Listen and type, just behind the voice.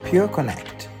Pure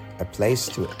Connect, a place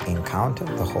to encounter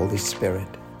the Holy Spirit,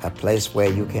 a place where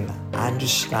you can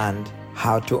understand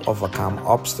how to overcome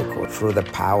obstacles through the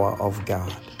power of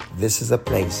God. This is a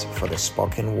place for the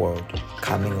spoken word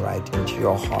coming right into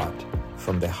your heart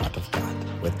from the heart of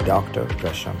God with Dr.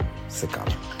 Gresham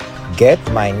Sikala. Get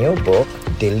my new book,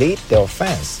 Delete the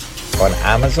Offense, on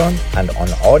Amazon and on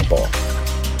Audible.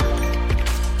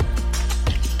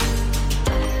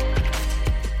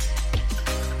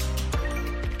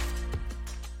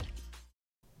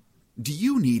 Do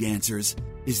you need answers?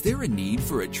 Is there a need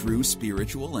for a true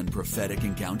spiritual and prophetic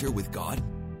encounter with God?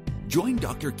 Join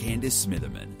Dr. Candice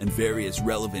Smithyman and various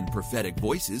relevant prophetic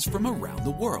voices from around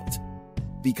the world.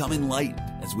 Become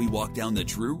enlightened as we walk down the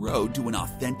true road to an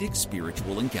authentic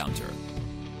spiritual encounter.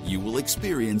 You will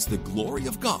experience the glory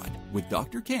of God with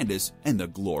Dr. Candice and the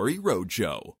Glory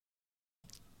Roadshow.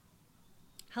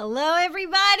 Hello,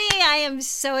 everybody. I am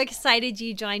so excited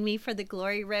you joined me for the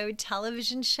Glory Road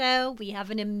television show. We have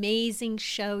an amazing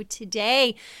show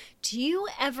today. Do you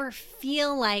ever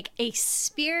feel like a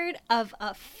spirit of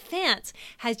offense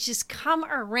has just come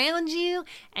around you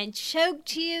and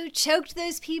choked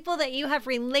those people that you have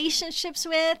relationships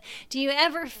with? Do you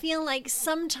ever feel like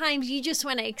sometimes you just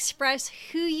want to express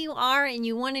who you are and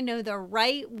you want to know the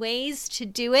right ways to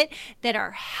do it that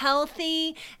are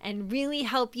healthy and really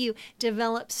help you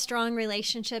develop strong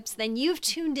relationships? Then you've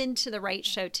tuned into the right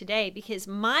show today, because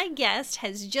my guest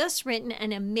has just written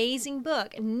an amazing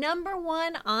book,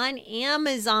 #1 on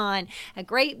Amazon, a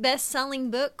great best-selling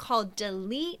book called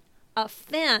Delete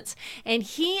Offense. And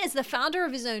he is the founder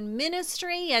of his own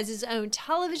ministry. He has his own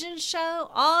television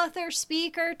show, author,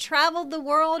 speaker, traveled the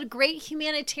world, great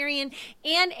humanitarian,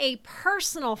 and a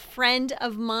personal friend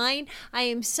of mine. I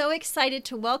am so excited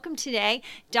to welcome today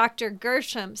Dr.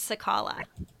 Gresham Sikala.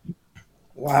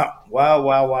 Wow.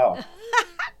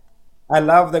 I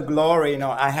love the glory.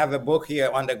 I have a book here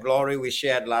on the glory we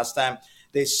shared last time.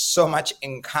 There's so much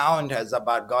encounters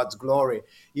about God's glory.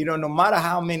 No matter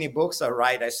how many books I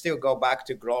write, I still go back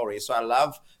to glory. So I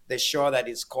love the show that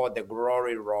is called The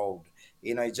Glory Road.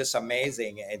 It's just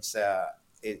amazing. It's a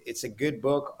good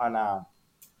book on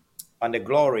the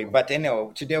glory. But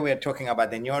today we are talking about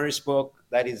the newest book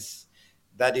that is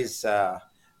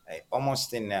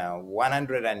almost in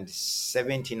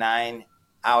 179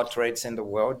 outlets in the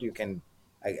world.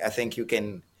 I think you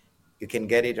can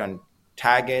get it on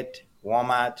Target,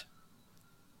 Walmart,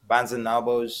 Barnes and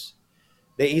Nobles.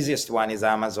 The easiest one is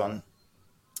Amazon,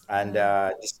 and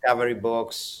Discovery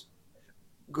Books,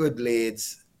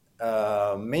 Goodreads,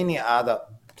 many other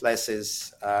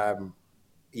places.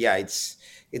 It's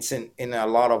in a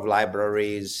lot of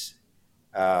libraries.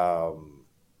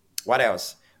 What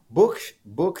else?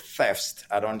 Book theft.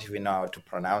 I don't even know how to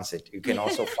pronounce it. You can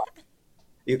also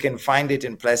find it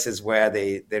in places where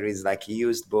there is like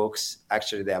used books.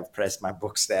 Actually, they have pressed my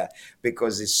books there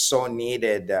because it's so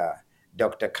needed.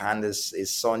 Dr. Candice is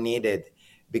so needed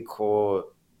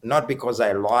not because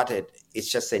I lot it. It's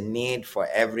just a need for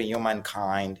every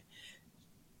humankind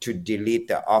to delete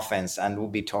the offense. And we'll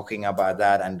be talking about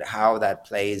that and how that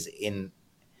plays in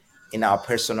our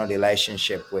personal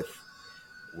relationship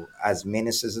as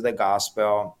ministers of the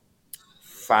gospel,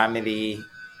 family,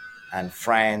 and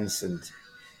friends. And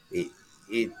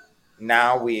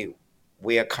now we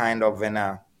are kind of in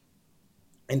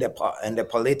the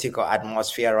political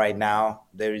atmosphere right now.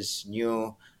 There is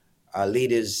new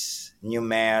leaders, new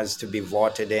mayors to be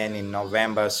voted in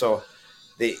November. So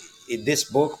this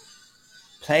book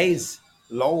plays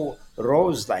low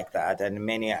roles like that and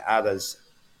many others.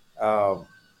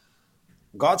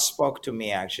 God spoke to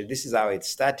me, actually. This is how it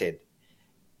started.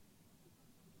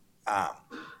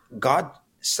 God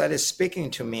started speaking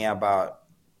to me about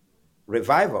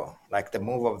revival, like the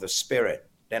move of the Spirit.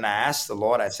 Then I asked the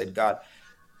Lord, I said, God,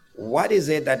 what is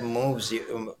it that moves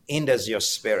you, hinders your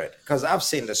spirit? Because I've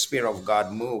seen the Spirit of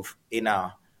God move in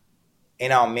our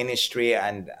ministry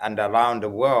and around the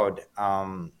world.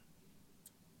 And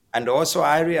also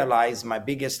I realized my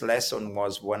biggest lesson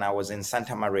was when I was in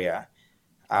Santa Maria.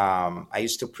 I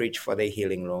used to preach for the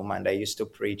Healing Room, and I used to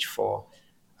preach for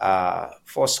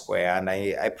Foursquare, and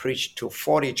I preached to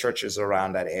 40 churches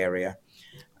around that area.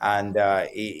 And I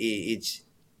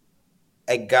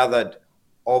gathered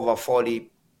over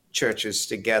 40 churches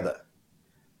together.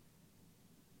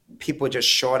 People just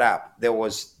showed up. There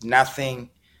was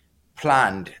nothing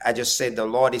planned. I just said, the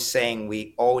Lord is saying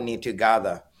we all need to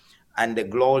gather. And the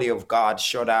glory of God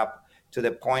showed up to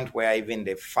the point where even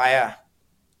the fire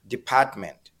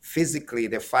department, physically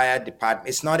the fire department,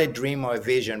 it's not a dream or a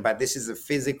vision, but this is a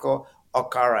physical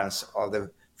occurrence of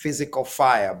the physical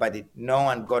fire, but no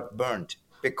one got burnt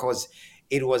because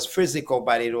it was physical,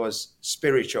 but it was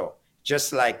spiritual,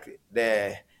 just like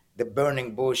the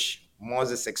burning bush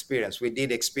Moses experienced. We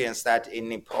did experience that in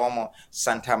Nipomo,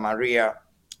 Santa Maria,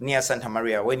 near Santa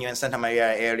Maria. When you're in Santa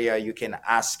Maria area, you can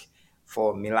ask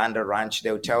for Milanda Ranch.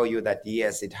 They'll tell you that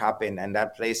yes, it happened, and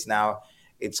that place now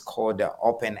it's called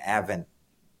Open Heaven.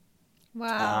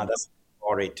 Wow. That's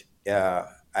for it.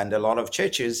 And a lot of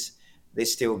churches, they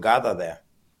still gather there.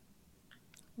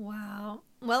 Wow.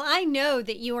 Well, I know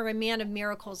that you are a man of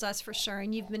miracles, that's for sure.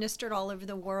 And you've ministered all over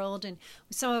the world and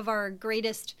with some of our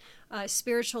greatest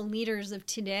spiritual leaders of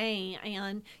today.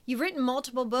 And you've written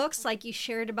multiple books, like you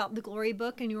shared about the Glory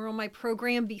Book, and you were on my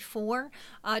program before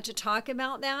to talk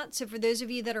about that. So, for those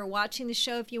of you that are watching the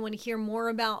show, if you want to hear more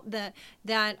about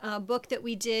that book that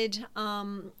we did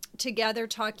together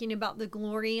talking about the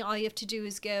glory, all you have to do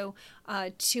is go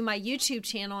to my YouTube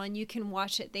channel and you can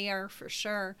watch it there for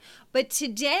sure. But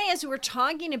today, as we're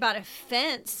talking about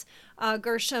offense,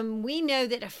 Gershom, we know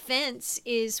that offense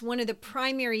is one of the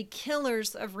primary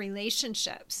killers of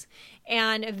relationships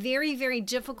and a very, very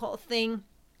difficult thing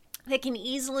that can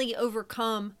easily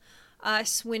overcome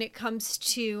us when it comes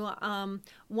to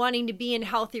wanting to be in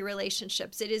healthy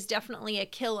relationships. It is definitely a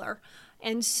killer.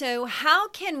 And so, how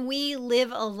can we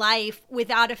live a life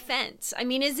without offense? I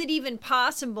mean, is it even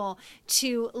possible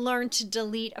to learn to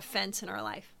delete offense in our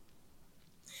life?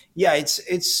 Yeah,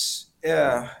 it's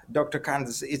Dr.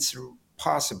 Candice, it's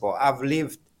possible. I've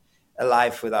lived a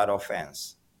life without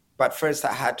offense, but first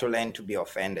I had to learn to be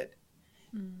offended.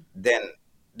 Mm.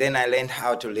 Then I learned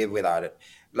how to live without it.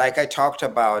 Like I talked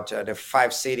about the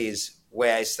 5 cities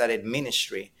where I started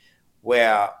ministry,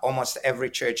 where almost every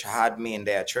church had me in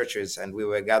their churches, and we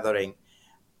were gathering,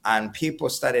 and people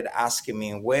started asking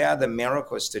me, where are the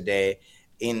miracles today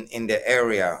in the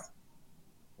area?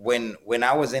 When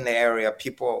I was in the area,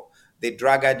 people, the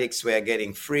drug addicts were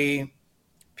getting free.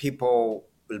 People,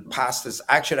 pastors,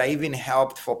 actually, I even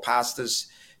helped for pastors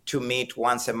to meet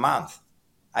once a month.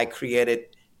 I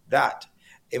created that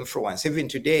influence. Even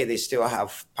today, they still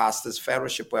have pastors'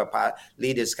 fellowship where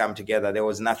leaders come together. There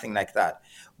was nothing like that.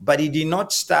 But it did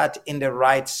not start in the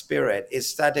right spirit. It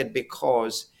started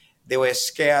because they were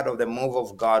scared of the move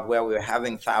of God, where we were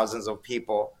having thousands of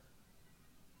people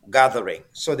gathering.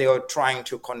 So they were trying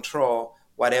to control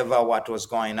what was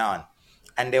going on.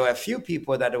 And there were a few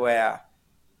people that were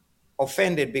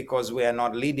offended because we are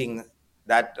not leading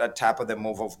that type of the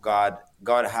move of God.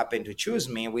 God happened to choose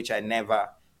me, which I never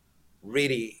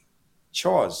really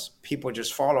chose. People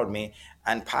just followed me,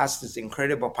 and pastors,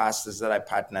 incredible pastors that I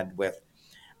partnered with.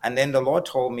 And then the Lord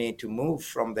told me to move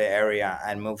from the area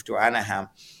and move to Anaheim.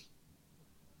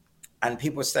 And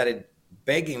people started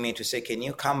begging me to say, can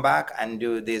you come back and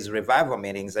do these revival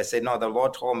meetings? I said, no, the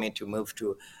Lord told me to move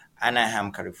to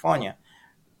Anaheim, California.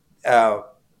 Uh,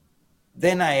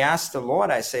 then I asked the Lord,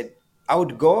 I said, I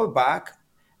would go back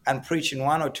and preach in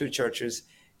 1 or 2 churches.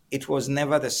 It was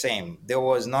never the same. There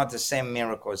was not the same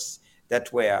miracles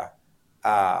that were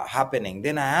happening.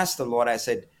 Then I asked the Lord, I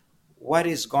said, what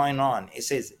is going on? He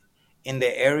says, in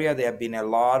the area, there have been a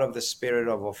lot of the spirit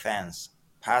of offense,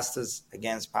 pastors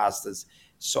against pastors.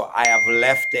 So I have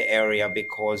left the area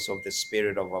because of the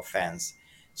spirit of offense.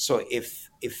 So if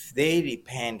they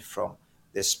repent from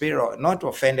the spirit, not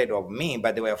offended of me,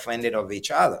 but they were offended of each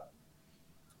other.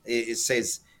 It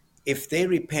says, if they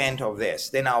repent of this,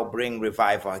 then I'll bring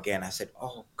revival again. I said,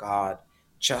 oh God,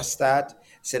 just that?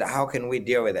 I said, how can we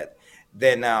deal with it?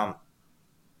 Then uh,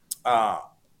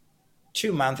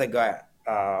 2 months ago,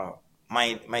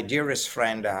 my dearest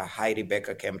friend Heidi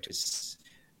Becker came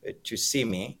to see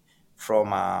me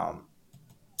from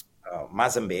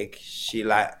Mozambique. She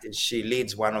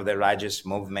leads one of the largest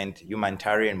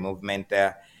humanitarian movement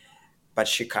there, but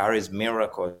she carries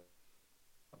miracles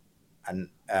and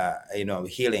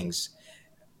healings.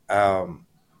 Um,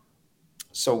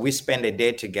 so we spent a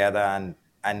day together, and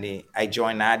I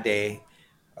joined that day.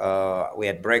 We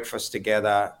had breakfast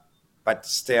together, but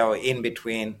still in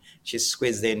between, she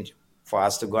squeezed in for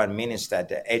us to go and minister at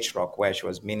the H Rock where she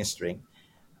was ministering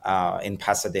in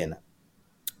Pasadena.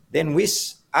 Then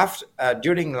after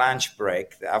during lunch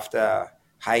break, after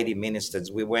Heidi ministered,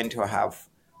 we went to have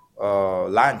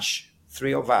lunch.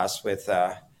 3 of us with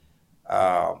uh,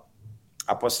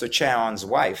 Apostle Chaon's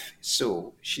wife,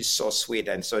 Sue. She's so sweet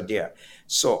and so dear.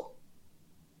 So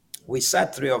we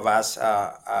sat 3 of us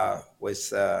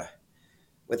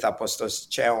with Apostle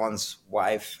Chaon's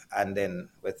wife, and then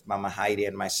with Mama Heidi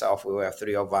and myself. We were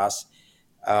 3 of us.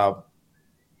 Uh,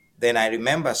 then I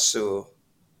remember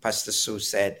Pastor Sue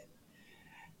said,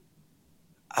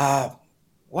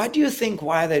 what do you think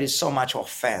why there is so much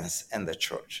offense in the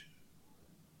church?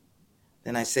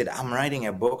 Then I said, I'm writing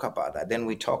a book about that. Then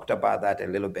we talked about that a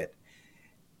little bit.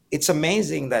 It's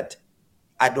amazing that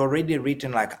I'd already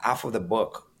written like half of the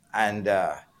book, and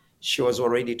she was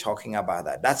already talking about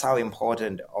that. That's how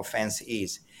important offense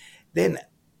is. Then,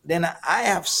 then I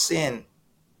have seen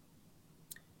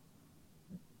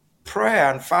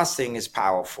prayer and fasting is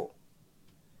powerful.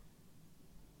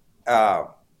 Uh,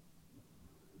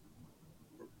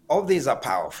 all these are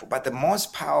powerful, but the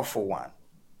most powerful one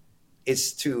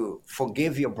is to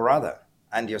forgive your brother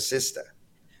and your sister.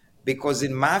 Because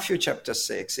in Matthew chapter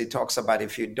 6, it talks about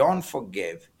if you don't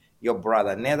forgive your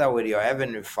brother, neither will your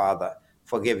heavenly Father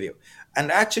forgive you.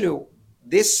 And actually,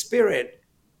 this spirit,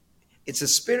 it's a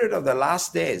spirit of the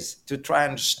last days to try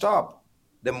and stop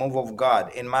the move of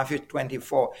God. In Matthew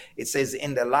 24, it says,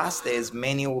 in the last days,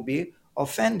 many will be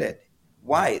offended.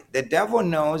 Why? The devil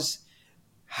knows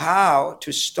how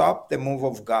to stop the move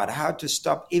of God, how to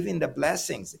stop even the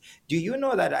blessings. Do you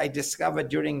know that I discovered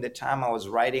during the time I was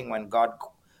writing, when God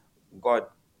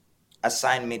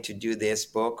assigned me to do this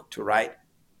book, to write?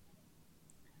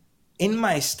 In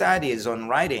my studies on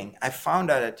writing, I found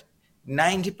out that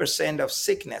 90% of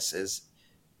sicknesses,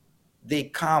 they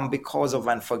come because of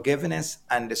unforgiveness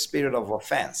and the spirit of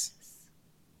offense.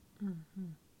 Mm-hmm.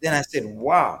 Then I said,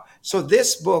 wow. So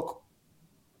this book,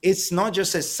 it's not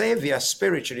just a savior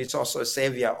spiritually, it's also a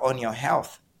savior on your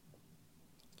health.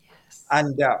 Yes.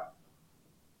 And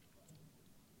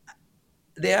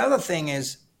the other thing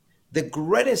is, the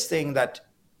greatest thing that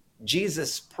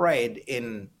Jesus prayed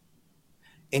in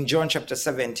John chapter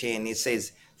 17, he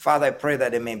says, Father, I pray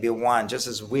that they may be one, just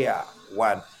as we are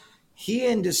one. He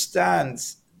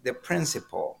understands the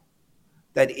principle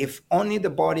that if only the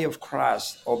body of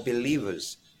Christ or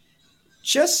believers,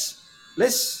 just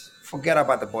let's forget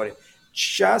about the body,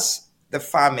 just the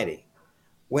family.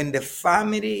 When the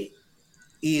family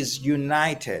is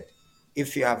united,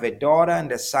 if you have a daughter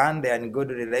and a son, they're in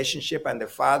good relationship, and the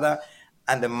father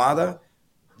and the mother,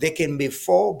 they can be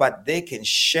four, but they can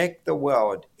shake the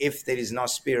world if there is no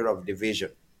spirit of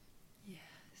division.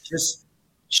 Yes.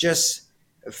 Just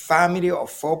a family of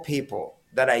four people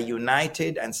that are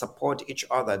united and support each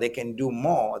other, they can do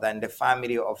more than the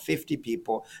family of 50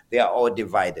 people. They are all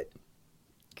divided.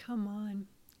 Come on.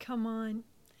 Come on.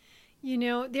 You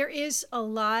know, there is a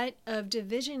lot of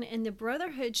division, and the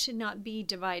brotherhood should not be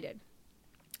divided.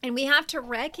 And we have to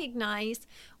recognize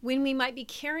when we might be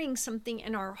carrying something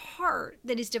in our heart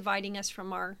that is dividing us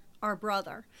from our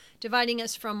brother, dividing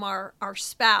us from our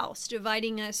spouse,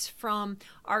 dividing us from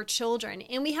our children.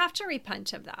 And we have to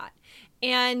repent of that.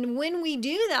 And when we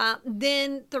do that,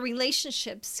 then the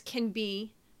relationships can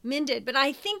be mended. But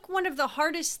I think one of the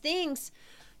hardest things,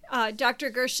 Dr.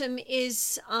 Gershom,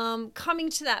 is coming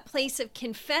to that place of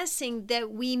confessing that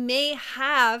we may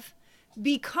have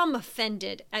become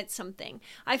offended at something.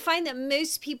 I find that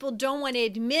most people don't want to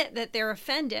admit that they're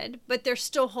offended, but they're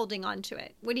still holding on to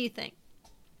it. What do you think?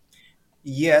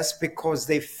 Yes, because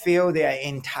they feel they are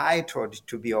entitled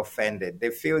to be offended. They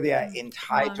feel they are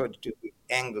entitled to be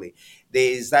angry. There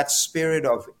is that spirit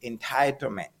of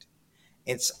entitlement.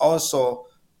 It's also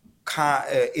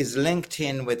is linked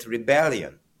in with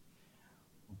rebellion.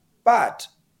 But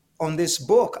on this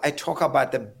book, I talk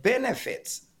about the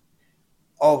benefits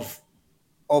of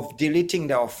deleting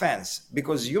the offense,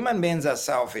 because human beings are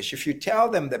selfish. If you tell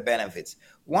them the benefits,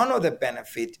 one of the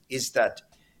benefits is that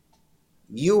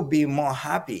you'll be more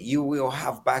happy. You will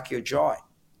have back your joy.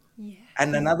 Yes.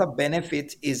 And another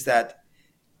benefit is that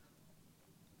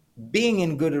being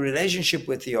in good relationship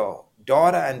with your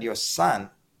daughter and your son,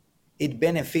 it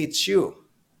benefits you,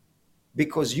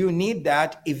 because you need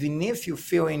that, even if you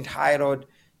feel entitled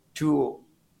to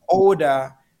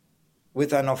order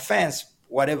with an offense,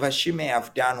 whatever she may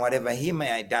have done, whatever he may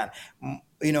have done.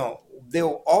 You know, there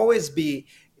will always be,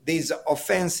 there's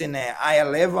offense in a higher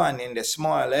level and in the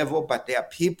smaller level, but there are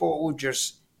people who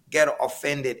just get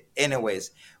offended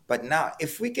anyways. But now,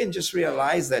 if we can just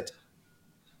realize that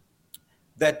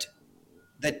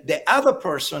the other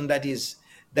person that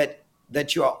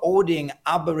you are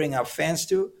harboring offense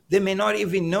to, they may not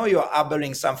even know you're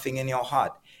harboring something in your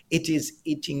heart. It is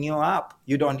eating you up.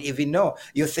 You don't even know.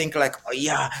 You think like, oh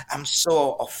yeah, I'm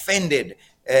so offended.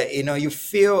 You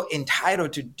feel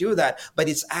entitled to do that, but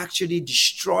it's actually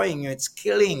destroying you. It's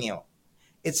killing you.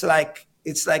 It's like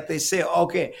they say,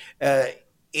 okay,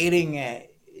 eating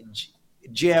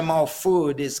GMO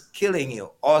food is killing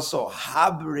you. Also,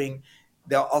 harboring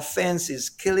the offense is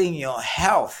killing your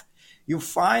health. You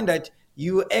find that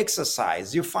you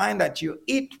exercise, you find that you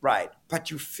eat right,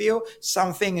 but you feel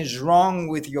something is wrong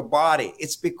with your body.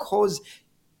 It's because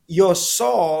your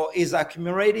soul is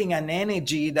accumulating an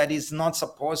energy that is not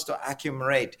supposed to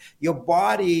accumulate. Your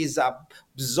body is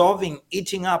absorbing,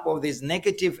 eating up all this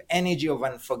negative energy of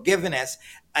unforgiveness.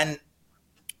 And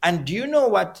do you know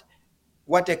what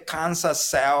a cancer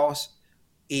cell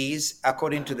is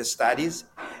according to the studies?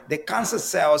 The cancer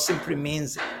cell simply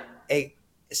means a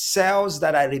cells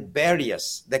that are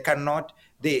rebellious. The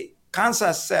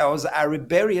cancer cells are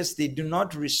rebellious. They do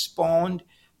not respond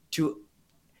to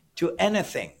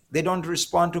anything. They don't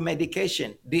respond to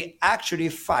medication. They actually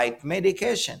fight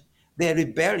medication. They're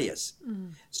rebellious.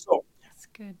 So That's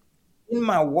good. in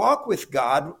my walk with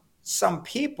God, some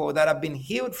people that have been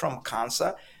healed from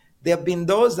cancer, there have been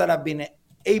those that have been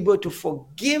able to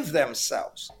forgive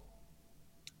themselves,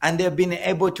 and they've been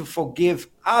able to forgive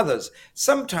others.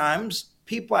 Sometimes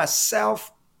people are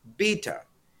self-bitter.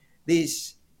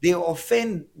 They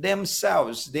offend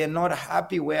themselves. They're not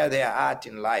happy where they are at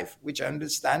in life, which I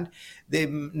understand. They're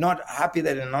not happy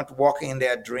that they're not walking in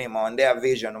their dream or in their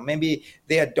vision. Or maybe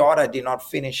their daughter did not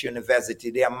finish university.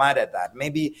 They are mad at that.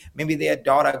 Maybe their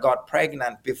daughter got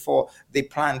pregnant before they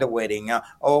planned the wedding,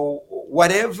 or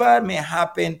whatever may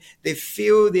happen. They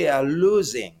feel they are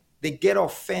losing. They get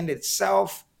offended,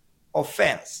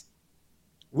 self-offense,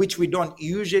 which we don't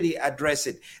usually address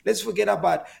it. Let's forget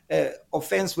about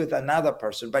offense with another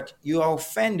person, but you are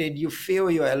offended, you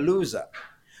feel you're a loser.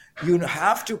 You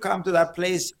have to come to that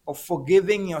place of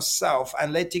forgiving yourself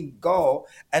and letting go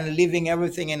and leaving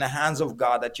everything in the hands of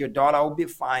God, that your daughter will be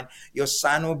fine, your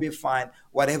son will be fine.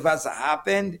 Whatever's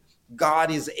happened,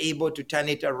 God is able to turn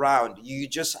it around. You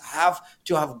just have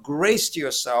to have grace to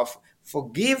yourself,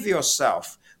 forgive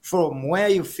yourself from where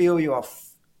you feel you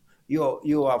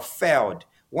have failed.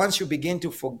 Once you begin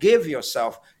to forgive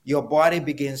yourself, your body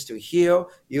begins to heal,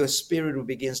 your spirit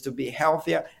begins to be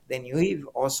healthier, then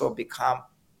you also become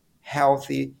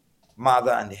healthy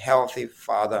mother and healthy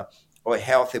father, or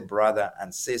healthy brother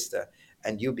and sister,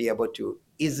 and you'll be able to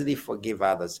easily forgive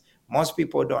others. Most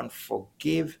people don't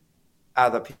forgive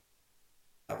other people,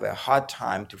 have a hard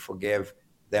time to forgive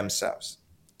themselves.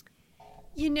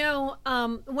 One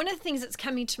of the things that's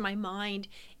coming to my mind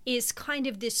is kind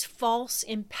of this false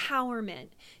empowerment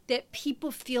that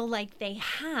people feel like they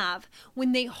have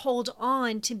when they hold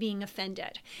on to being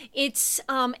offended. It's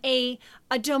a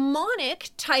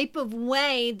demonic type of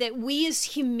way that we as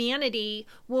humanity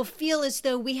will feel as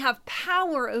though we have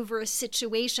power over a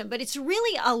situation, but it's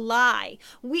really a lie.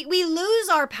 We lose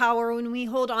our power when we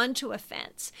hold on to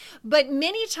offense. But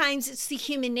many times it's the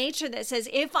human nature that says,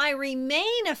 if I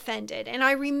remain offended and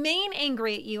I remain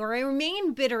angry at you, or I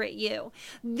remain bitter at you,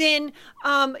 then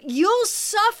you'll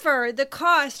suffer the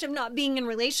cost of not being in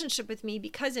relationship with me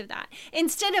because of that.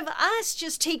 Instead of us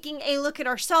just taking a look at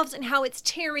ourselves and how it's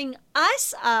tearing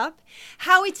us up,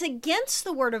 how it's against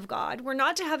the word of God. We're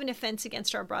not to have an offense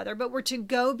against our brother, but we're to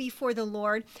go before the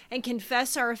Lord and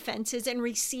confess our offenses and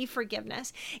receive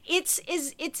forgiveness. It's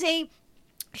a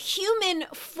human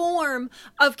form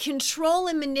of control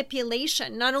and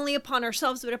manipulation, not only upon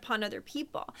ourselves, but upon other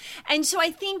people. And so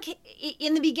I think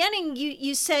in the beginning,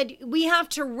 you said we have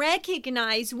to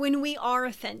recognize when we are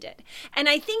offended. And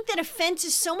I think that offense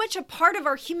is so much a part of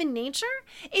our human nature,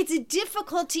 it's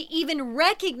difficult to even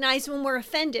recognize when we're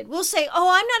offended. We'll say,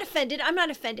 oh, I'm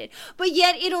not offended. But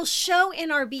yet it'll show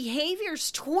in our behaviors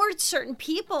towards certain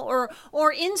people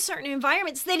or in certain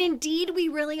environments that indeed we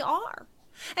really are.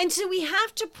 And so we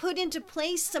have to put into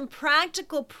place some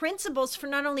practical principles for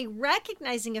not only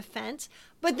recognizing offense,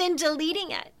 but then deleting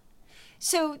it.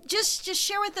 So just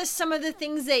share with us some of the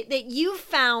things that you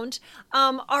found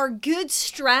are good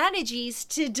strategies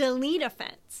to delete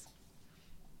offense.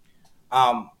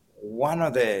 One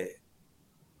of the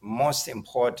most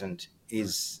important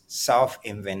is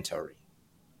self-inventory.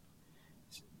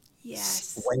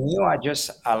 Yes. When you are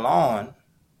just alone,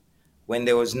 when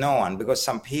there was no one, because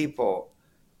some people,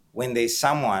 when there's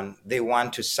someone, they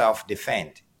want to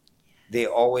self-defend. They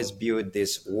always build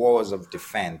these walls of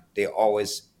defense. They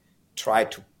always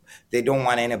they don't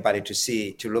want anybody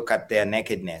to look at their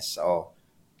nakedness, or,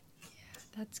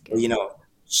 That's good.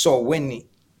 So when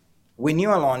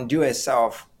you're alone, do a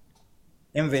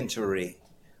self-inventory.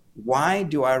 Why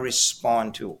do I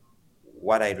respond to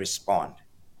what I respond?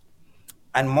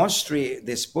 And mostly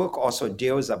this book also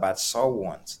deals about soul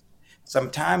wounds.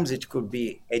 Sometimes it could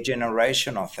be a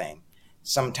generational thing.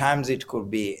 Sometimes it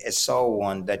could be a soul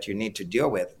wound that you need to deal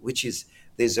with, which is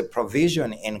there's a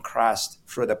provision in Christ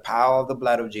through the power of the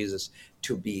blood of Jesus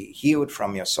to be healed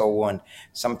from your soul wound.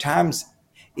 Sometimes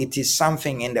it is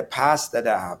something in the past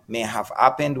that may have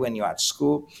happened when you're at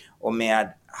school, or may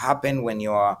have happened when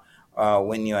you're a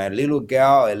little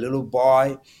girl, a little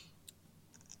boy,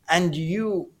 and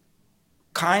you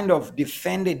kind of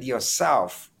defended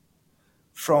yourself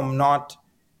from not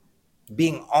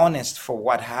being honest for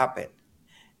what happened.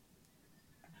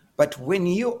 But when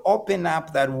you open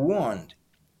up that wound,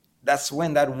 that's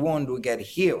when that wound will get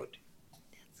healed.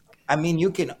 I mean,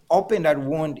 you can open that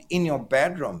wound in your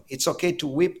bedroom. It's okay to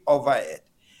weep over it.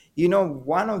 You know,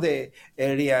 one of the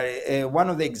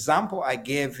example I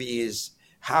gave is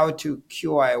how to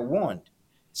cure a wound.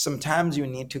 Sometimes you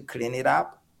need to clean it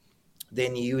up.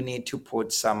 Then you need to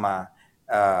put some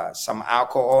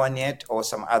alcohol on it or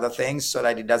some other things so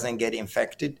that it doesn't get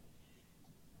infected.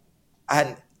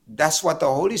 And that's what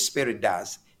the Holy Spirit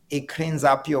does. It cleans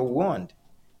up your wound,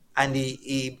 and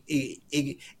it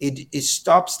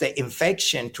stops the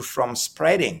infection from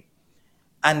spreading.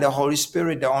 And the Holy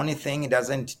Spirit, the only thing it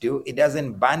doesn't do, it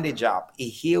doesn't bandage up, it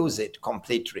heals it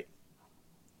completely.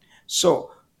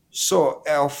 So an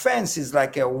offense is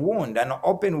like a wound, an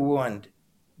open wound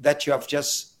that you have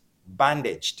just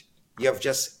bandaged, you have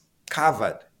just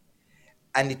covered,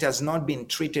 and it has not been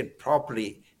treated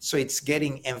properly, so it's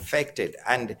getting infected.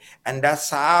 And that's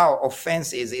how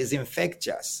offense is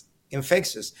infectious.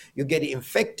 You get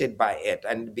infected by it,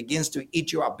 and it begins to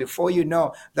eat you up. Before you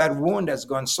know, that wound has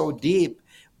gone so deep.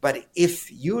 But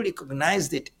if you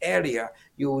recognized it earlier,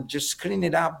 you would just clean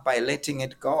it up by letting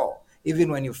it go, even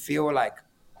when you feel like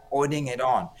holding it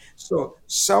on. So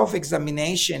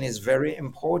self-examination is very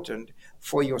important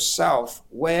for yourself,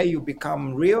 where you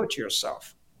become real to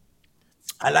yourself.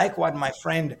 I like what my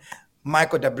friend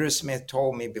Michael W. Smith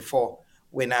told me before,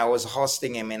 when I was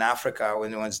hosting him in Africa, when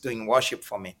he was doing worship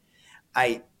for me.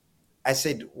 I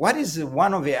said, what is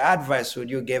one of the advice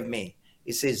would you give me?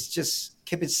 He says, just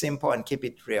keep it simple and keep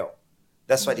it real.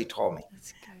 That's what he told me.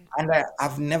 That's good. And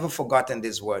I've never forgotten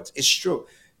these words. It's true.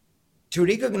 To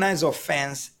recognize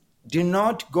offense, do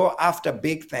not go after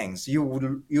big things.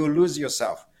 You lose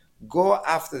yourself. Go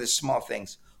after the small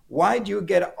things. Why do you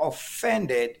get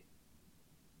offended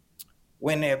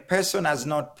when a person has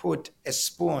not put a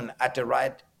spoon at the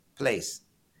right place?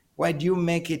 Why do you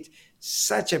make it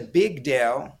such a big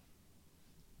deal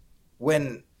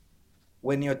when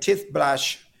your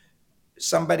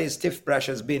somebody's toothbrush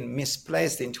has been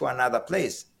misplaced into another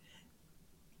place?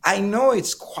 I know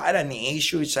it's quite an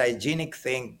issue, it's a hygienic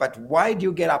thing, but why do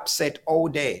you get upset all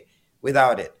day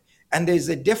without it? And there's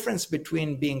a difference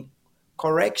between being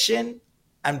correction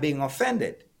and being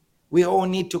offended. We all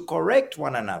need to correct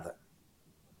one another.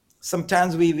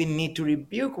 Sometimes we even need to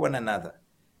rebuke one another.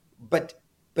 But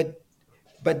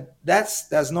that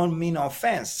does not mean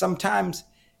offense. Sometimes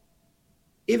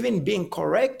even being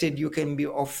corrected, you can be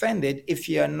offended if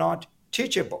you are not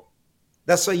teachable.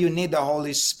 That's why you need the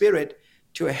Holy Spirit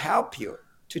to help you,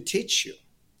 to teach you.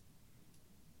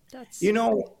 You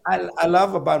know, I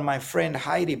love about my friend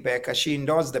Heidi Becker. She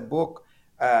endorsed the book,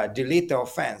 Delete the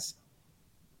Offense.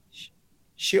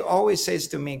 She always says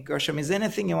to me, Gershom, is there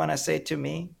anything you want to say to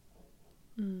me?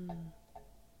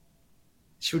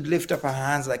 She would lift up her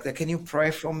hands like that. Can you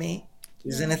pray for me?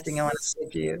 Is there anything I want to say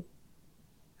to you?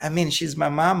 I mean, she's my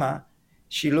mama.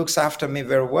 She looks after me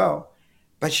very well,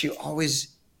 but she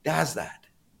always does that.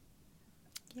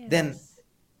 Yes. Then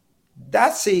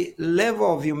that's a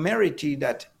level of humility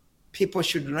that people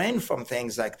should learn from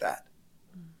things like that.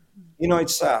 You know,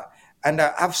 and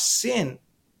I've seen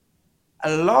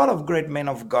a lot of great men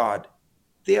of God.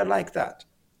 They are like that.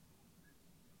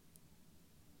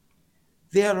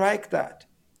 They are like that.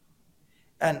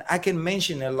 And I can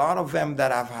mention a lot of them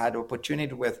that I've had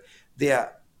opportunity with.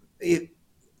 They're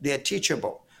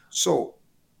teachable. So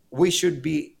we should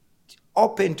be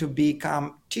open to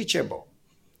become teachable.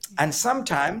 And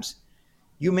sometimes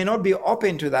you may not be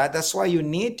open to that. That's why you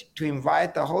need to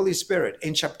invite the Holy Spirit.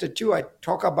 In chapter 2, I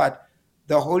talk about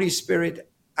the Holy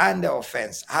Spirit and the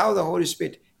offense, how the Holy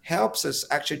Spirit helps us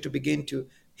actually to begin to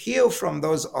heal from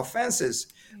those offenses,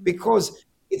 because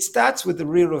it starts with the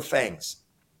real things.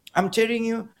 I'm telling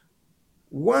you,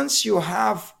 once you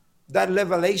have that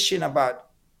revelation about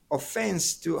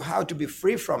offense, to how to be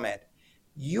free from it,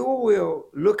 you will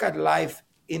look at life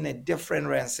in a different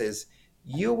lenses.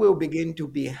 You will begin to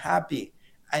be happy,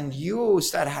 and you will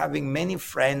start having many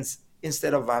friends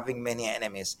instead of having many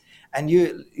enemies. And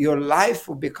your life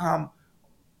will become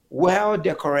well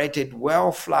decorated,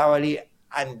 well flowery,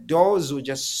 and doors will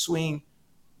just swing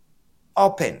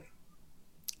open.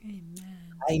 Amen.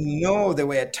 I know there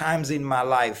were times in my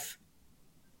life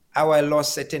how I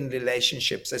lost certain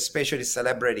relationships, especially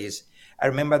celebrities. I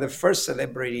remember the first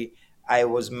celebrity I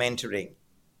was mentoring,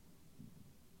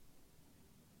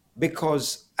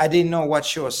 because I didn't know what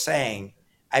she was saying,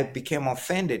 I became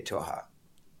offended to her.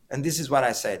 And this is what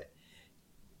I said: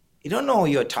 you don't know who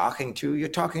you're talking to. You're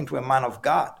talking to a man of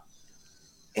God.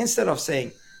 instead of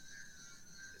saying,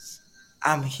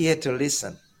 I'm here to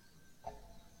listen.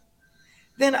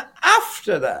 Then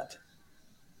after that,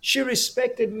 she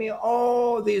respected me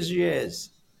all these years.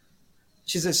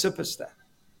 She's a superstar.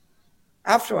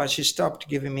 Afterwards, she stopped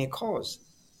giving me calls.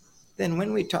 Then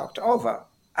when we talked over,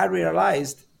 I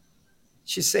realized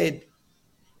she said,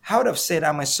 I would have said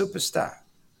I'm a superstar.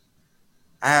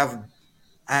 I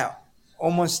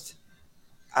almost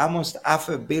half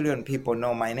a billion people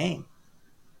know my name.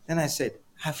 Then I said,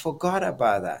 I forgot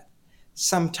about that.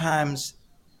 Sometimes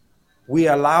we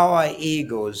allow our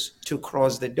egos to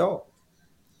cross the door.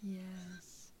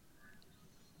 Yes.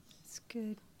 That's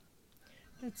good.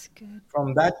 That's good.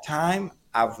 From that time,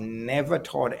 I've never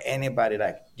told anybody,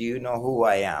 like, do you know who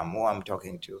I am, who I'm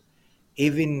talking to?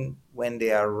 Even when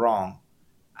they are wrong,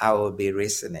 I will be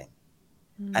listening.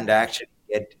 And I actually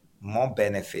get more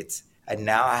benefits. And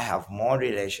now I have more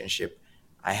relationship.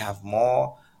 I have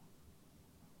more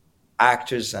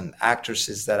actors and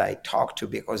actresses that I talk to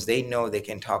because they know they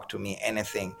can talk to me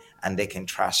anything and they can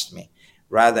trust me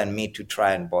rather than me to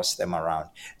try and boss them around.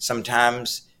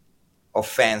 Sometimes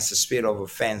offense, the spirit of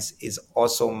offense is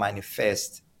also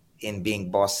manifest in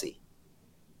being bossy.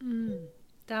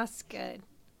 That's good.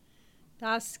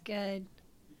 That's good.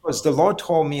 Because the Lord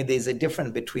told me there's a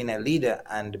difference between a leader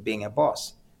and being a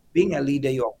boss. Being a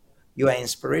leader, you are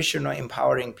inspirational,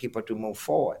 empowering people to move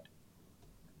forward.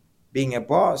 Being a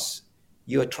boss,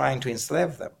 you are trying to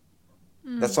enslave them.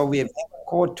 That's why we have never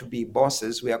called to be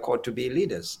bosses. We are called to be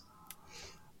leaders.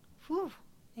 Whew.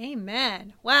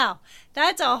 Amen. Wow.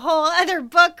 That's a whole other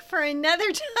book for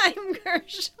another time,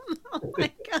 Gershom. Oh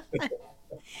my God.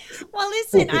 Well,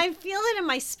 listen, I feel it in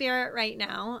my spirit right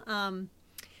now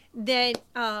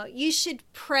that you should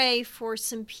pray for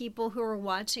some people who are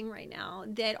watching right now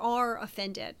that are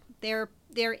offended. They're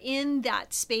in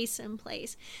that space and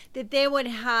place, that they would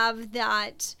have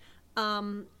that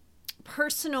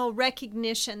personal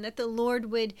recognition, that the Lord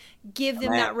would give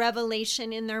them that Amen.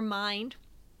 revelation in their mind.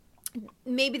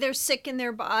 Maybe they're sick in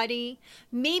their body.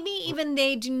 Maybe even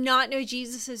they do not know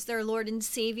Jesus as their Lord and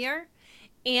Savior.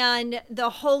 And the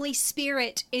Holy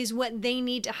Spirit is what they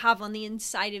need to have on the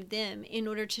inside of them in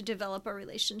order to develop a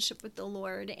relationship with the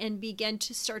Lord and begin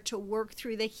to start to work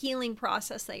through the healing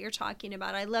process that you're talking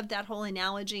about. I love that whole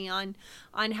analogy on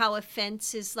how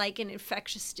offense is like an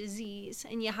infectious disease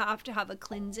and you have to have a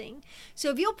cleansing.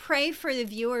 So if you'll pray for the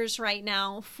viewers right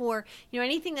now for,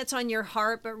 anything that's on your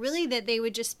heart, but really that they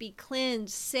would just be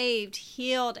cleansed, saved,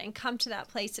 healed, and come to that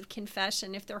place of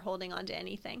confession if they're holding on to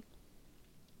anything.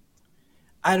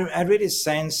 I really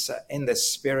sense in the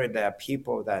spirit there are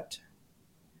people that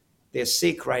they're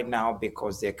sick right now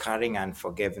because they're carrying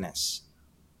unforgiveness.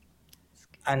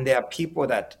 And there are people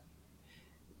that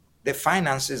the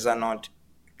finances are not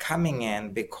coming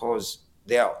in because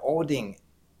they are holding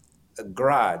a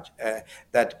grudge,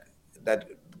 that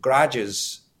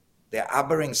grudges, they're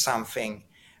harboring something.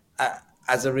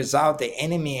 As a result, the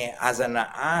enemy has an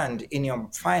hand in your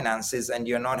finances and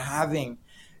you're not having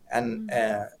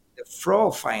the flow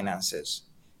of finances.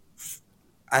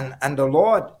 And the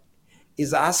Lord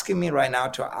is asking me right now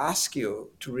to ask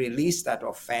you to release that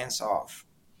offense off,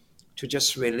 to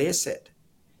just release it,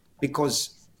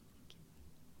 because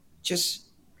just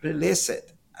release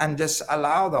it and just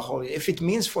allow the Holy. If it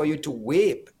means for you to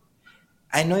weep,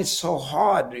 I know it's so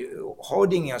hard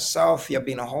holding yourself. You've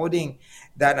been holding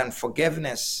that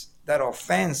unforgiveness, that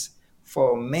offense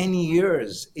for many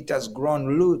years. It has grown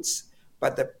roots,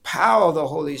 but the power of the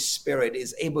Holy Spirit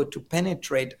is able to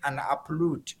penetrate and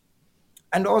uproot.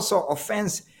 And also,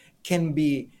 offense can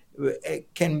be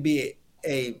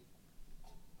a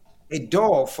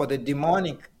door for the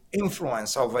demonic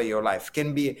influence over your life.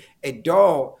 Can be a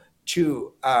door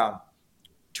to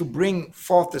bring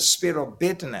forth the spirit of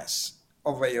bitterness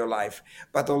over your life.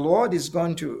 But the Lord is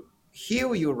going to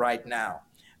heal you right now,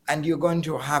 and you're going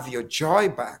to have your joy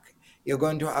back. You're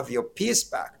going to have your peace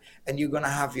back, and you're going to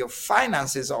have your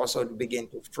finances also to begin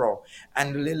to flow,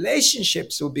 and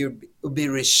relationships will be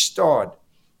restored,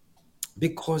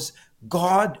 because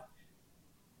God,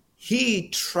 He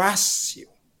trusts you.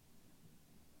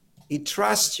 He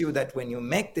trusts you that when you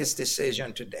make this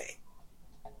decision today,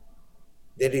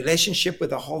 the relationship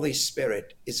with the Holy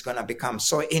Spirit is going to become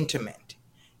so intimate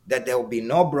that there will be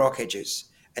no blockages,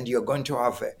 and you're going to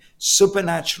have a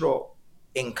supernatural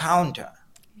encounter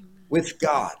with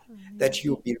God, that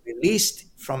you'll be released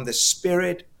from the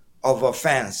spirit of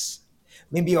offense,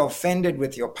 Maybe you're offended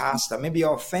with your pastor. Maybe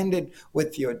you're offended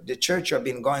with the church you've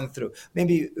been going through.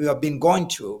 Maybe you've been going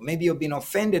to. Maybe you've been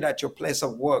offended at your place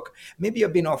of work. Maybe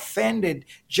you've been offended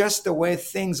just the way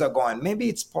things are going. Maybe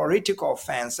it's political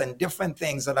offense and different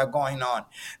things that are going on.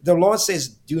 The Lord says,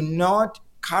 do not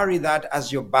carry that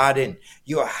as your burden.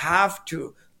 You have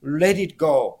to let it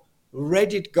go.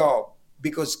 Let it go,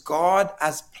 because God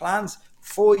has plans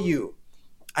for you.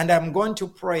 And I'm going to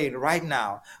pray right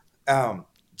now.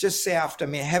 Just say after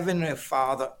me, Heavenly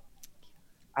Father,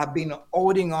 I've been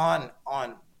holding on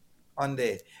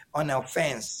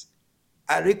offense.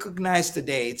 I recognize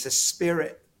today it's a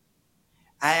spirit.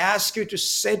 I ask you to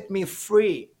set me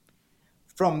free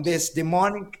from this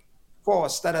demonic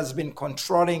force that has been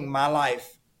controlling my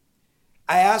life.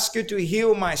 I ask you to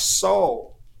heal my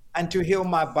soul and to heal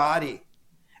my body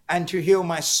and to heal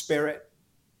my spirit.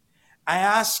 I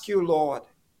ask you, Lord,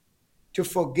 to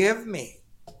forgive me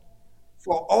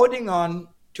for holding on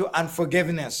to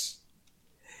unforgiveness.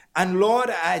 And Lord,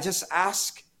 I just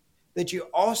ask that you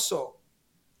also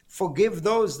forgive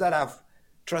those that have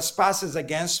trespasses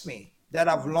against me, that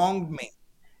have wronged me.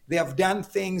 They have done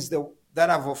things that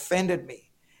have offended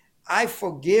me. I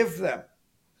forgive them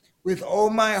with all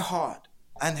my heart.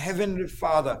 And Heavenly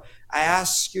Father, I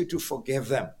ask you to forgive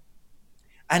them.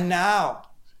 And now,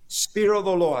 Spirit of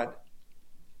the Lord,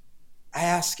 I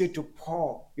ask you to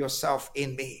pour yourself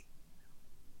in me.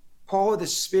 Pour the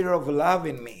spirit of love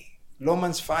in me.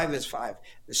 Romans 5 verse 5.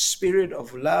 The spirit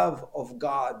of love of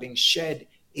God being shed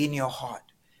in your heart.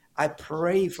 I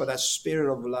pray for that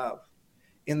spirit of love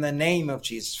in the name of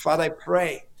Jesus. Father, I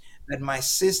pray that my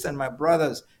sister and my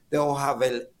brothers, they will have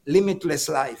a limitless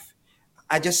life.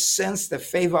 I just sense the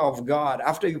favor of God.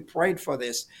 After you prayed for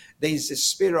this, there is a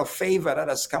spirit of favor that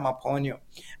has come upon you.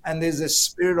 And there's a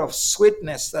spirit of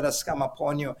sweetness that has come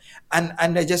upon you. And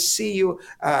I just see you,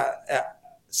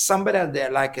 somebody out there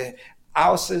like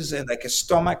ulcers and like a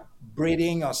stomach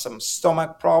breathing or some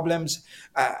stomach problems.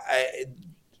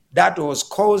 That was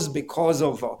caused because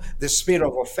of the spirit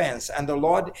of offense. And the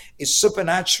Lord is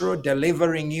supernatural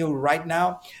delivering you right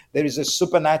now. There is a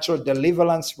supernatural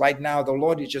deliverance right now. The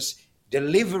Lord is just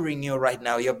delivering you right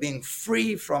now. You're being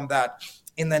free from that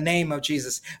in the name of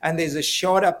Jesus. And there's a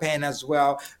shoulder pain as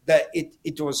well that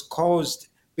it was caused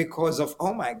because of,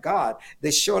 oh my God, the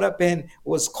shoulder pain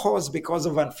was caused because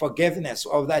of unforgiveness,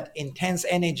 of that intense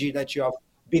energy that you have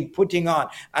been putting on.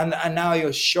 And now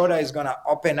your shoulder is going to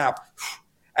open up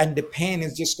and the pain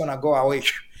is just going to go away.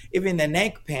 Even the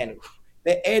neck pain,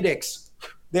 the headaches,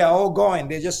 they're all going.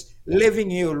 They're just leaving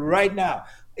you right now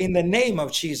in the name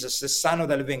of Jesus, the Son of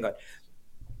the living God.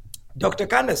 Dr.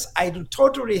 Candice, I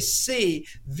totally see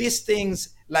these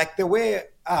things like the way,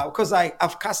 because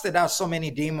I've casted out so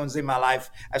many demons in my life.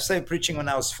 I started preaching when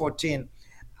I was 14,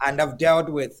 and I've dealt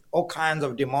with all kinds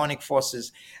of demonic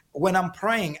forces. When I'm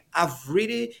praying, I've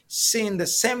really seen the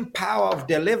same power of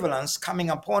deliverance coming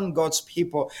upon God's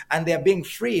people, and they're being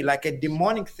free. Like a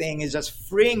demonic thing is just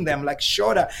freeing them, like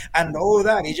shoulder and all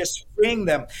that. It's just freeing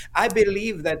them. I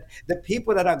believe that the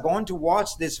people that are going to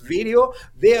watch this video,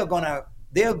 they're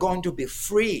going to be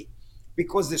free,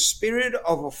 because the spirit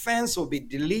of offense will be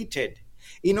deleted.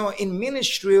 You know, in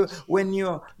ministry, when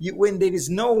when there is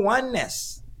no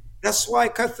oneness, that's why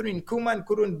Catherine Kuhlman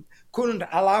couldn't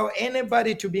allow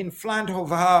anybody to be in front of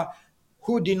her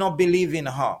who did not believe in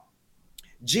her.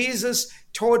 Jesus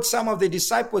told some of the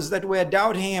disciples that were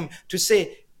doubting him to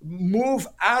say, move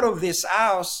out of this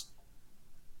house,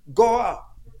 go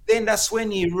up. Then that's when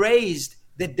he raised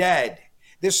the dead.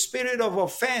 The spirit of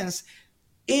offense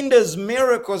hinders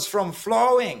miracles from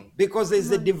flowing because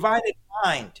there's a divided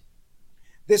mind.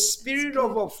 The spirit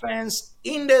of offense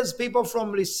hinders people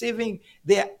from receiving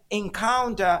their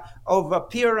encounter of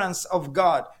appearance of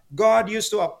God. God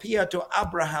used to appear to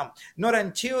Abraham. Not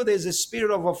until there's a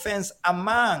spirit of offense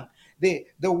among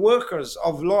the workers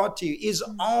of Lot, his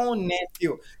own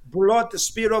nephew, brought the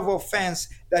spirit of offense,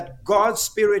 that God's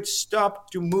spirit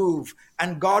stopped to move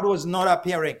and God was not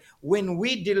appearing. When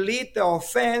we delete the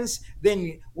offense,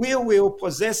 then we will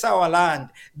possess our land.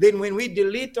 Then when we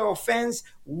delete the offense,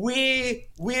 we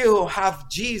will have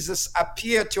Jesus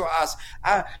appear to us.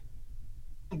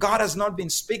 God has not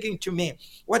been speaking to me.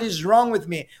 What is wrong with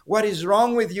me? What is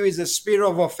wrong with you is the spirit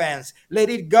of offense. Let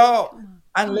it go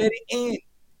and let it in.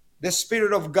 The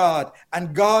Spirit of God,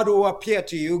 and God will appear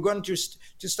to you. You're going to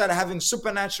start having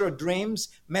supernatural dreams,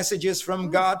 messages from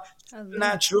God,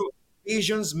 supernatural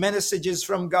visions, messages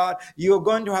from God. You're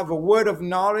going to have a word of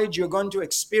knowledge. You're going to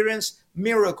experience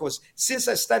miracles. Since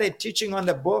I started teaching on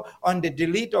the book, on the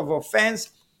delete of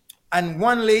offense, and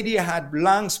one lady had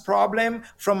lungs problem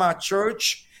from our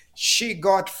church, she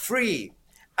got free.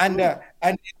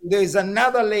 And there's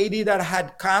another lady that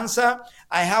had cancer.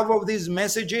 I have all these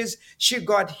messages. She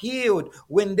got healed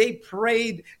when they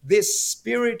prayed. This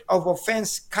spirit of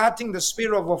offense, cutting the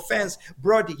spirit of offense,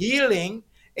 brought healing.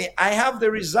 I have the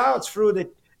results through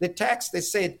the text. They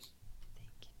said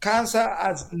cancer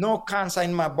has no cancer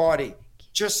in my body.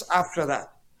 Just after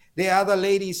that, the other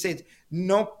lady said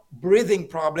no breathing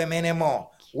problem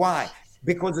anymore. Why?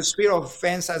 Because the spirit of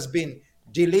offense has been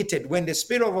deleted. When the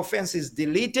spirit of offense is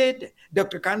deleted,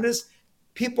 Dr. Candice,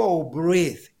 people will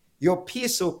breathe. Your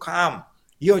peace will come.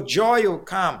 Your joy will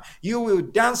come. You will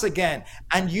dance again.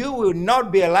 And you will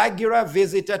not be a regular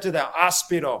visitor to the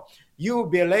hospital. You will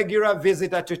be a regular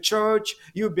visitor to church.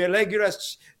 You'll be a regular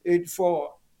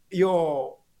for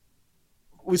your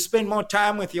we spend more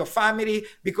time with your family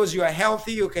because you are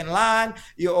healthy. You can learn,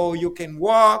 you can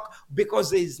walk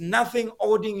because there is nothing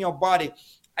holding your body.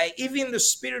 Even the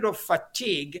spirit of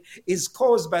fatigue is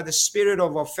caused by the spirit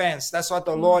of offense. That's what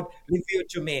the Lord revealed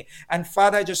to me. And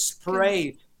Father, I just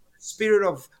pray, spirit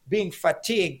of being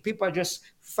fatigued. People are just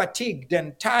fatigued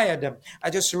and tired. I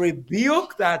just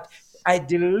rebuke that. I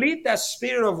delete that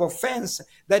spirit of offense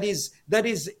that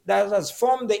has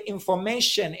formed the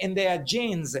information in their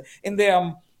genes, in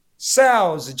their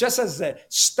cells, just as the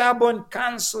stubborn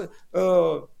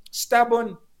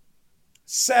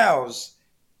cells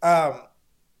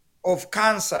of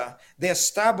cancer. They're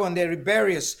stubborn, they're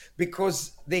rebellious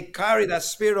because they carry that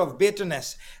spirit of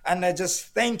bitterness. And I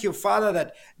just thank you, Father,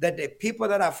 that the people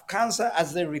that have cancer,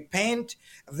 as they repent,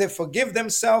 they forgive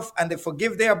themselves and they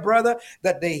forgive their brother,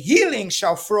 that the healing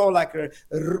shall flow like a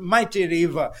mighty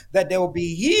river, that they will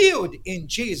be healed in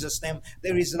Jesus' name.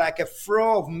 There is like a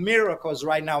flow of miracles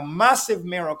right now, massive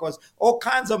miracles, all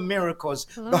kinds of miracles.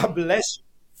 God bless you.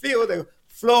 Feel the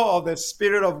flow of the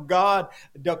Spirit of God,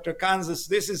 Dr. Candice.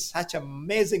 This is such an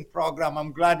amazing program.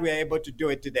 I'm glad we're able to do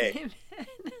it today.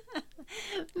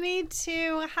 Me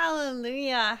too.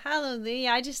 Hallelujah. Hallelujah.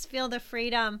 I just feel the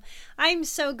freedom. I'm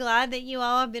so glad that you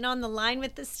all have been on the line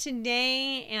with us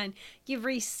today and you've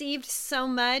received so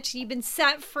much. You've been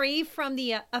set free from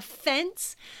the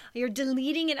offense. You're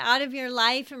deleting it out of your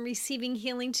life and receiving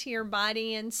healing to your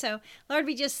body. And so, Lord,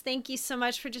 we just thank you so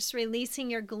much for just releasing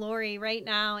your glory right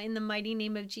now in the mighty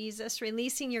name of Jesus,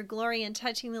 releasing your glory and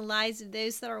touching the lives of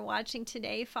those that are watching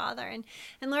today, Father. And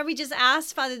Lord, we just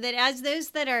ask, Father, that as those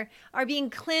that are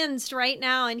being cleansed right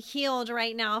now and healed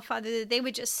right now, Father, that they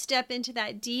would just step into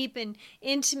that deep and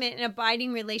intimate and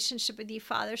abiding relationship with you,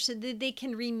 Father, so that they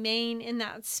can remain in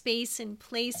that space and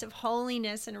place of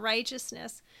holiness and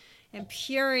righteousness and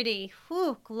purity.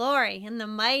 Whew, glory in the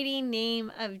mighty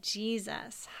name of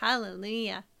Jesus.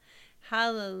 Hallelujah.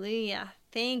 Hallelujah.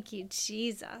 Thank you,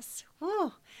 Jesus.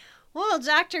 Whew. Well,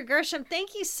 Dr. Gershom,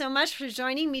 thank you so much for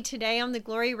joining me today on the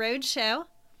Glory Road Show.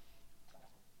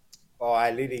 Oh,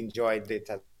 I really enjoyed it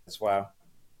as well.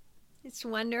 It's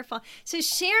wonderful. So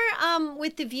share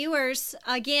with the viewers,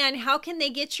 again, how can they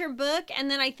get your book? And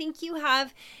then I think you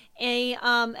have a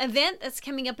event that's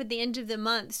coming up at the end of the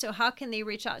month. So how can they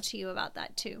reach out to you about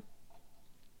that too?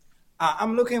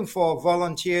 I'm looking for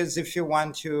volunteers if you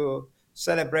want to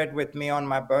celebrate with me on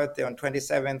my birthday on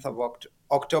 27th of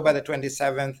October the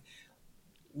 27th.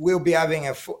 We'll be having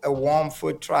a warm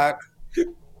food truck.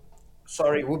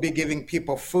 Sorry, we'll be giving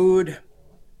people food.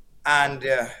 And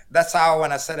that's how I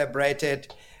want to celebrate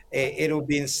it. It'll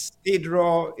be in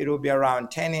Cedro. It'll be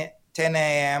around 10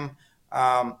 a.m.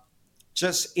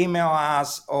 Just email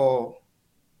us or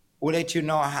we'll let you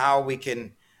know how we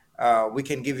can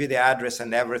give you the address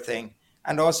and everything.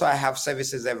 And also I have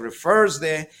services every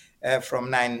Thursday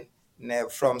from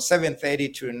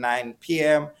 7:30 to 9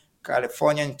 p.m.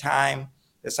 Californian time,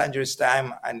 Los Angeles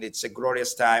time, and it's a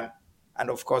glorious time. And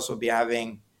of course, we'll be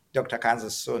having Dr.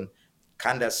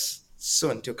 Candice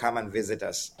soon to come and visit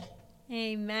us.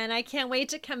 Amen. I can't wait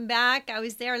to come back. I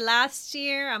was there last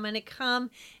year. I'm going to come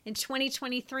in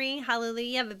 2023.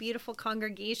 Hallelujah. I have a beautiful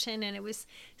congregation, and it was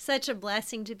such a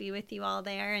blessing to be with you all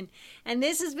there. And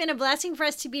this has been a blessing for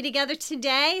us to be together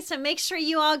today. So make sure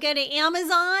you all go to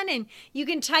Amazon and you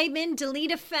can type in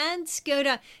delete offense. Go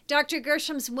to Dr.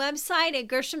 Gershom's website at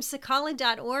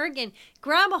gershomsakala.org and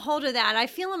grab a hold of that. I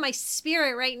feel in my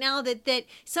spirit right now that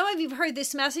some of you have heard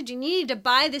this message and you need to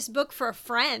buy this book for a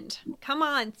friend. Come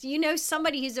on. You know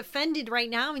somebody who's offended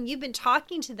right now and you've been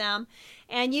talking to them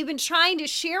and you've been trying to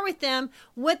share with them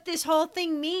what this whole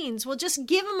thing means. Well, just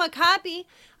give them a copy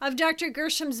of Dr.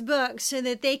 Gershom's book so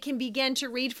that they can begin to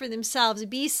read for themselves.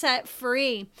 Be set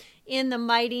free in the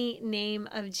mighty name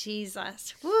of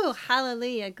Jesus. Woo,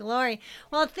 hallelujah, glory.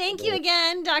 Well, thank you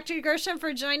again, Dr. Gershom,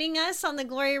 for joining us on the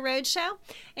Glory Road Show.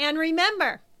 And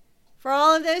remember, For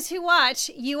all of those who watch,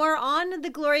 you are on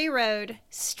the glory road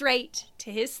straight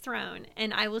to his throne,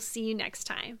 and I will see you next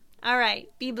time. All right,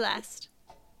 be blessed.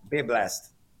 Be blessed.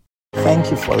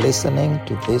 Thank you for listening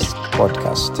to this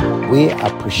podcast. We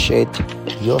appreciate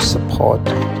your support,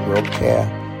 your care.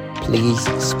 Please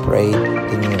spread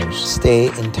the news. Stay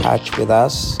in touch with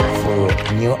us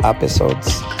for new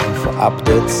episodes and for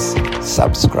updates.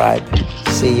 Subscribe.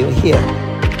 See you here.